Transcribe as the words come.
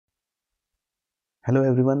Hello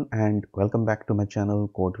everyone and welcome back to my channel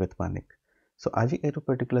Code with Manik. So আজি এইটো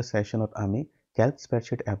particular sessionত আমি calc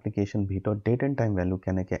spreadsheet application ভিতৰত date and time value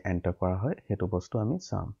কেনেকে enter কৰা হয় হেতু বস্তু আমি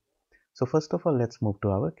চাম. So first of all let's move to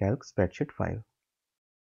our calc spreadsheet file.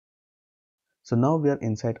 So now we are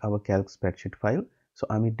inside our calc spreadsheet file. So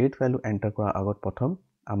আমি date value enter কৰা আগত প্ৰথম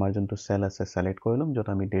আমাৰ যোনটো cell আছে select কৰি লম যত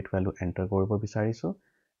আমি date value enter কৰিব বিচাৰিছো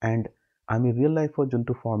and আমি real life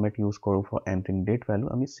যোনটো format use কৰো for entering date value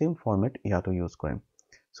আমি same format ইয়াতো use কৰিম.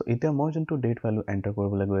 So এতিয়া মই যোনটো date value enter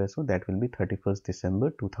কৰিবলৈ গৈ আছো that will be 31st December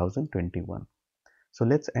 2021. So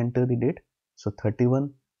let's enter the date. So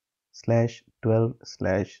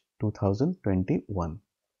 31/12/2021.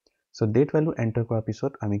 So date value enter কৰাৰ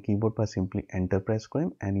পিছত আমি keyboard পৰা simply enter press কৰিম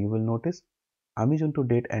and you will notice আমি যোনটো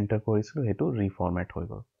date enter কৰিছিলো হেতু reformat হৈ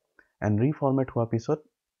গল. And reformat হোৱাৰ পিছত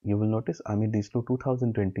you will notice আমি দিছিলো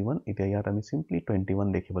 2021 এতিয়া ইয়াত আমি simply 21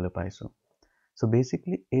 দেখিবলৈ পাইছো. So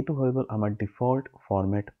basically এইটো হৈ গল আমাৰ default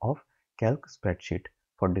format of calc spreadsheet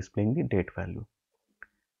for displaying the date value.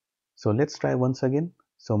 So let's try once again.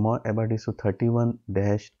 So মই এবাৰ দিছো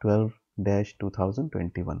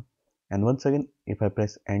 31/12/2021 and once again if I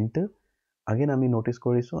press enter again আমি notice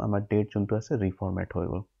কৰিছো আমাৰ date যোনটো আছে reformat হৈ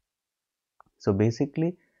গল. So basically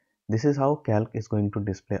this is how calc is going to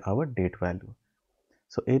display our date value.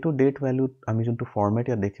 So এইটো date value আমি যোনটো format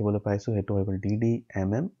ইয়াত দেখিবলৈ পাইছো হেতু হৈ গল DD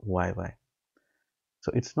mm YY. So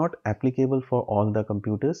it's not applicable for all the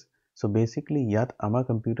computers. So basically ইয়াত আমাৰ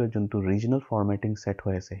computer যোনটো regional formatting set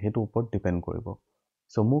হৈ আছে হেতু ওপৰত depend কৰিব.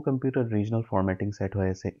 So মোৰ computer regional formatting set হৈ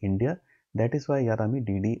আছে India. That is why ইয়াত আমি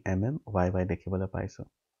DD mm YY দেখিবলৈ পাইছো.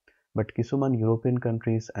 But কিছুমান European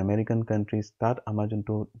countries, American countries তাত আমাৰ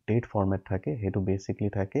যোনটো date format থাকে হেতু basically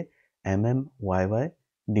থাকে mm YY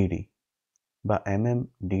DD বা mm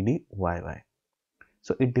DD YY.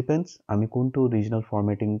 So it depends আমি কোনটো regional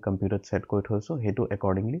formatting computer set কৰি থৈছো হেতু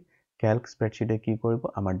accordingly calc spreadsheet এ কি কৰিব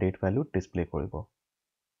আমাৰ date value display কৰিব.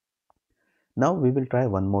 Now we will try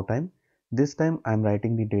one more time. This time I am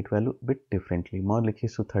writing the date value bit differently. মই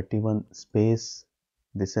লিখিছো 31 space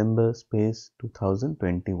December space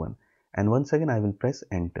 2021 and once again I will press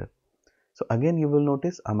enter. So again you will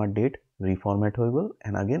notice আমাৰ date reformat হৈ গল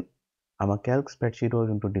and again আমাৰ calc spreadsheet or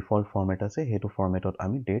যোনটো default format আছে হেতু formatত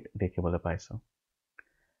আমি date দেখিবলৈ পাইছো.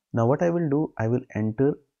 Now what I will do, I will enter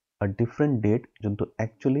a different date যোনটো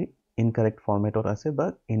actually incorrect formatত আছে বা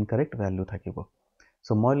incorrect value থাকিব.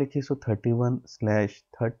 So মই লিখিছো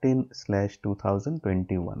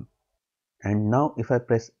 31/13/2021 and now if I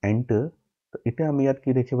press enter এতিয়া আমি ইয়াত কি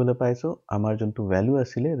দেখিবলৈ পাইছো আমাৰ যোনটো value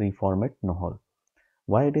আছিলে reformat নহল.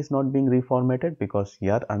 Why it is not being reformatted? Because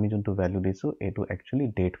ইয়াত আমি যোনটো value দিছো এইটো actually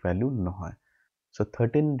date value নহয়. So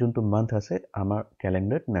 13 যোনটো month আছে আমাৰ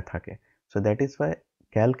calendar নাথাকে. So that is why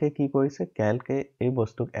calc এ কি কৰিছে calc এ এই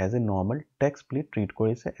বস্তুক as a normal text split treat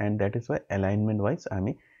কৰিছে and that is why alignment wise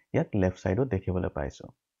আমি ইয়াত left side ও দেখিবলৈ পাইছো.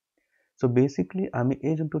 So basically আমি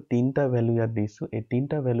এই যোনটো তিনটা value ইয়াত দিছো এই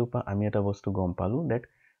তিনটা value পা আমি এটা বস্তু গম পালো that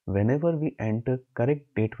whenever we enter correct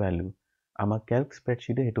date value আমাৰ calc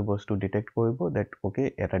spreadsheet এ হেতু বস্তু detect কৰিব that okay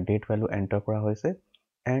এটা date value enter কৰা হৈছে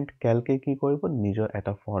and calc এ কি কৰিব নিজৰ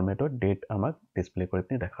এটা formatত date আমাক display কৰি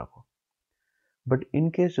পিনে দেখাব. But in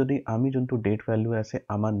case যদি আমি যোনটো date value আছে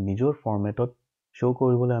আমাৰ নিজৰ formatত show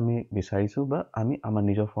কৰিবলৈ আমি বিচাৰিছো বা আমি আমাৰ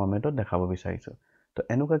নিজৰ formatত দেখাব বিচাৰিছো তো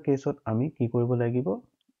এনেকুৱা কেছত আমি কি কৰিব লাগিব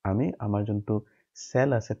আমি আমাৰ যোনটো cell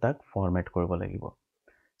আছে তাক format কৰিব লাগিব.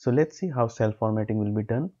 So let's see how cell formatting will be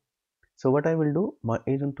done. So what I will do মই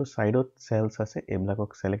এই যোনটো সাইডত cells আছে এইবিলাকক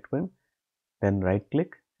select কৰিম then right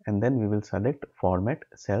click and then we will select format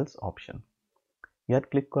cells option. ইয়াত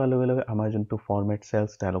ক্লিক কৰাৰ লগে লগে আমাৰ যোনটো format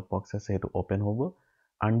cells dialog box আছে হেতু open হ'ব.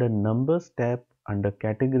 Under numbers tab under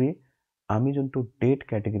category আমি যোনটো date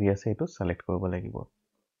category আছে হেতু select কৰিব লাগিব.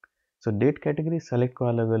 So date category select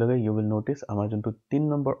কৰাৰ লগে লগে you will notice আমাৰ যোনটো 3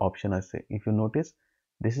 number option আছে if you notice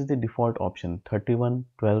this is the default option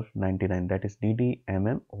 31/12/99 that is DD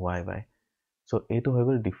mm YY. So এইটো হৈ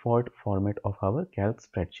গল default format of our calc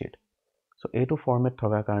spreadsheet. So এইটো format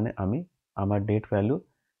থকাৰ কাৰণে আমি আমাৰ date value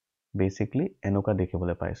basically এনেকুৱা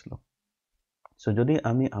দেখিবলৈ পাইছিলো. So যদি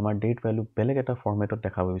আমি আমাৰ date value বেলেগ এটা formatত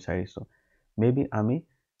দেখাব বিচাৰিছো maybe আমি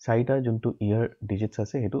চাৰিটা যোনটো year digits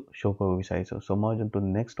আছে হেতু show কৰিব বিচাৰিছো. So মই যোনটো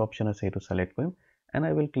next option আছে হেতু select কৰিম and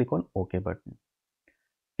I will click on OK button.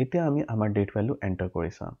 এতিয়া আমি আমাৰ date value enter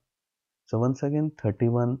কৰি চাম. So once again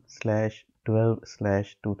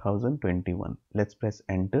 31/12/2021. Let's press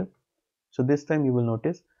enter. So this time you will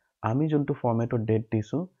notice আমি যোনটো formatত date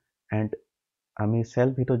দিছো and আমি cell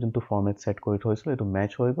ভিতৰত যোনটো format set কৰি থৈছিলো এটো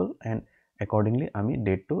match হৈ গল and accordingly আমি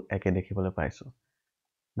date টো একে দেখিবলৈ পাইছো.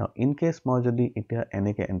 Now in case মই যদি এতিয়া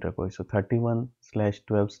এনেকে enter কৰিছো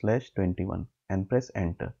 31/12/21 and press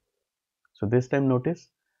enter. So this time notice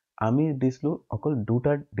আমি দিছলো অকল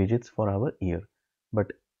দুটা digits for our year, but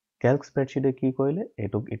calc spreadsheet কি কৰিলে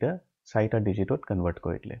এটোক এটা 4টা digitত convert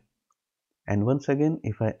কৰিলে. And once again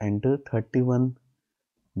if I enter 31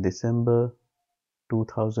 December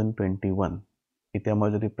 2021, এতিয়া মই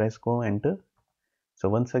যদি press কৰো enter, so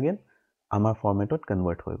once again আমাৰ formatত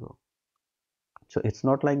convert হৈ গ'ল. So it's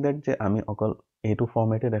not like that যে আমি অকল এইটো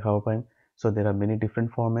format দেখাব পাৰিম. So there are many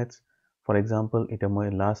different formats. For example, এটা মই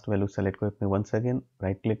last value select কৰি পিনে once again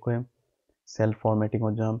right click কৰিম, cell formatting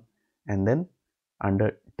ত যাম, and then under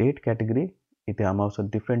date category এতিয়া আমাৰ ওচৰত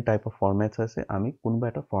different type of formats আছে, আমি কোনোবা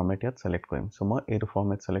এটা format ইয়াত select কৰিম. So মই এইটো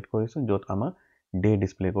format select কৰিছো য'ত আমাৰ day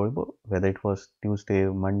display কৰিব, whether it was Tuesday,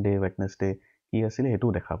 Monday, Wednesday কি আছিলে সেইটো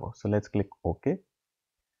দেখাব. So let's click OK.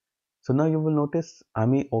 So now you will notice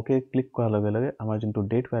আমি OK click কৰাৰ লগে লগে আমাৰ যোনটো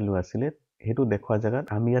date value আছিলে হেতু দেখুৱা জাগাত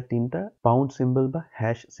আমি ইয়াত তিনটা pound symbol বা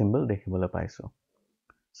hash symbol দেখিবলৈ পাইছো.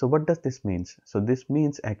 So what does this means? So this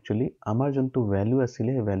means actually আমাৰ যোনটো value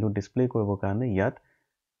আছিলে এই value display কৰিবৰ কাৰণে ইয়াত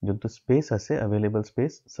যোনটো space আছে available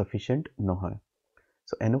space sufficient নহয়.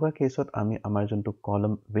 So এনেকুৱা কেছত আমি আমাৰ যোনটো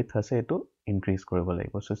column width আছে এটো increase কৰিব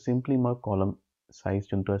লাগিব. So simply মই column size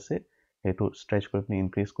যোনটো আছে এটো stretch কৰি পিনে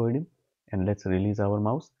increase কৰি দিম, and let's release our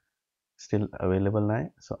mouse. Still available নাই,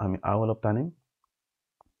 so আমি আৰু অলপ টানিম.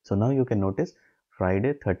 So now you can notice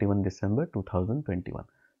Friday 31 December 2021.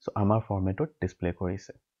 So আমাৰ formatত display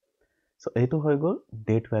কৰিছে. So এইটো হৈ গ'ল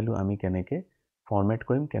date value আমি কেনেকে format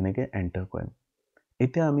কৰিম, কেনেকে enter কৰিম.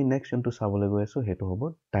 এতিয়া আমি next যোনটো চাবলৈ গৈ আছো হেতু হ'ব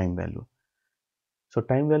time value. So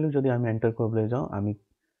time value যদি আমি enter কৰিবলৈ যাওঁ আমি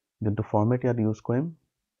যোনটো format ইয়াত use কৰিম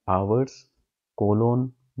hours colon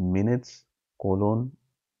minutes colon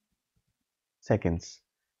seconds,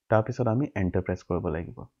 তাৰ পিছত আমি enter press কৰিব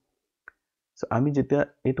লাগিব. So আমি যেতিয়া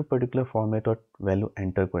এইটো particular formatত value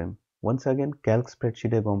enter কৰিম, once again calc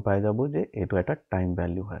spreadsheet গম পাই যাব যে এইটো এটা time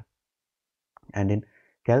value হয়. And in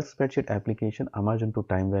calc spreadsheet application আমাৰ যোনটো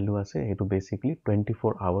time value আছে এইটো basically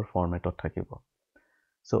 24-hour formatত থাকিব.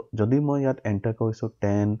 So যদি মই ইয়াত enter কৰিছো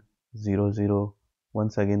 10:00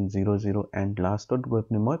 once again 00 and lastত গৈ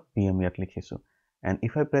পিনে মই PM ইয়াত লিখিছো, and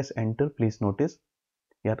if I press enter please notice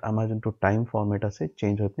ইয়াত আমাৰ যোনটো time format আছে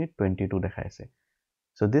change হৈ পিনে 22 দেখাইছে.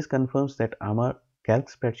 So this confirms that আমাৰ calc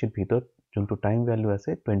spreadsheet ভিতৰত যোনটো time value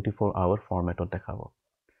আছে 24-hour formatত দেখাব.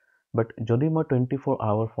 But যদি মই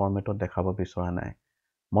 24-hour formatত দেখাব বিচৰা নাই,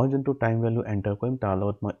 মই যোনটো time value enter কৰিম তাৰ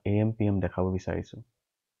লগত মই AM PM দেখাব বিচাৰিছো.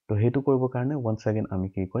 তো হেতু কৰিব কাৰণে once again আমি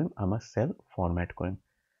কি কৰিম আমাৰ cell format কৰিম.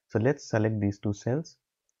 So let's select these two cells.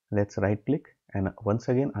 Let's right click and once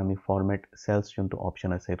again আমি format cells যোনটো option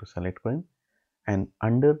আছে এটো select কৰিম, and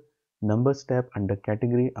under numbers tab under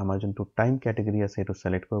category আমাৰ যোনটো time category আছে এটো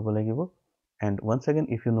select কৰিব লাগিব, and once again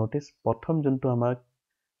if you notice প্ৰথম যোনটো আমাৰ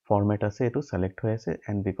format আছে এটো select হৈ আছে,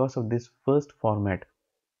 and because of this first format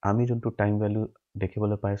আমি যোনটো time value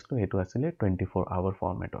দেখিবলৈ পাইছিলো এটো আছিল 24-hour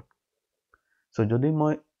formatত. So যদি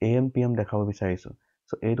মই AM PM দেখাব বিচাৰিছো,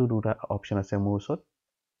 so এইটো দুটা option আছে মোৰ ওচৰত,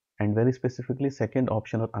 and very specifically second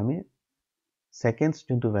optionত আমি seconds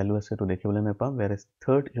যোনটো value আছে এটো দেখিবলৈ নাপাম, whereas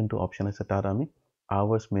third যোনটো option আছে তাত আমি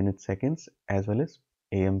hours minutes seconds as well as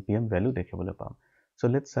AM PM value দেখিবলৈ পাম. So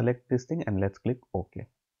let's select this thing and let's click OK.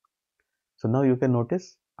 So now you can notice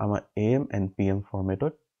আমাৰ AM and PM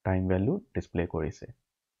formatত time value display কৰিছে.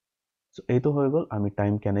 So এইটো হৈ গ'ল আমি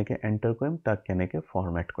time কেনেকে enter কৰিম তাক কেনেকে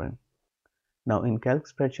format কৰিম. Now in calc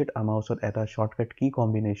spreadsheet আমাৰ ওচৰত এটা shortcut key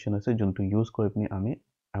combination আছে যোনটো use কৰি পিনে আমি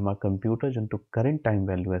আমাৰ computer যোনটো current time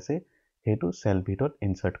value আছে হেতু cell ভিতৰত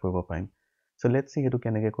insert কৰিব পাৰিম. So let's see হেতু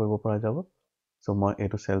কেনেকে কৰিব পৰা যাব. So মই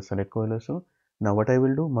এইটো cell select কৰি লৈছো. Now what I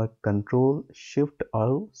will do, মই control shift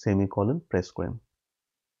আৰু semicolon press কৰিম.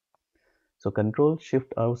 So control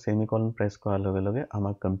shift আৰু semicolon press কৰাৰ লগে লগে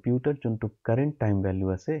আমাৰ computer যোনটো current time value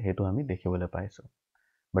আছে হেতু আমি দেখিবলৈ পাইছো.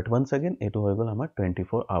 But once again এইটো হৈ গ'ল আমাৰ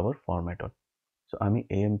 24-hour formatত. So আমি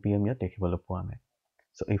AM PM ইয়াত দেখিবলৈ পোৱা নাই.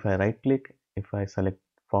 So if I right click, if I select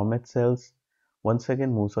format cells, once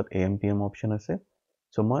again মোৰ ওচৰত AM PM option আছে.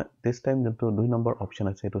 So মই this time যোনটো 2 নম্বৰ option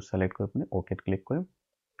আছে এটো select কৰি পিনে OK click কৰিম.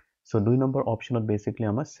 So 2 নম্বৰ optionত basically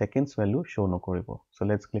আমাৰ seconds value show নকৰিব. So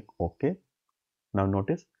let's click OK. Now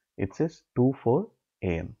notice it says 2:04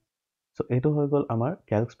 AM. So এইটো হৈ গ'ল আমাৰ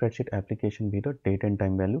calc spreadsheet application ভিতৰত date and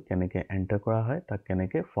time value কেনেকে enter কৰা হয় তাক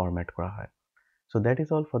কেনেকে format কৰা হয়. So that is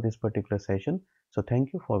all for this particular session. So thank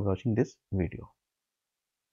you for watching this video.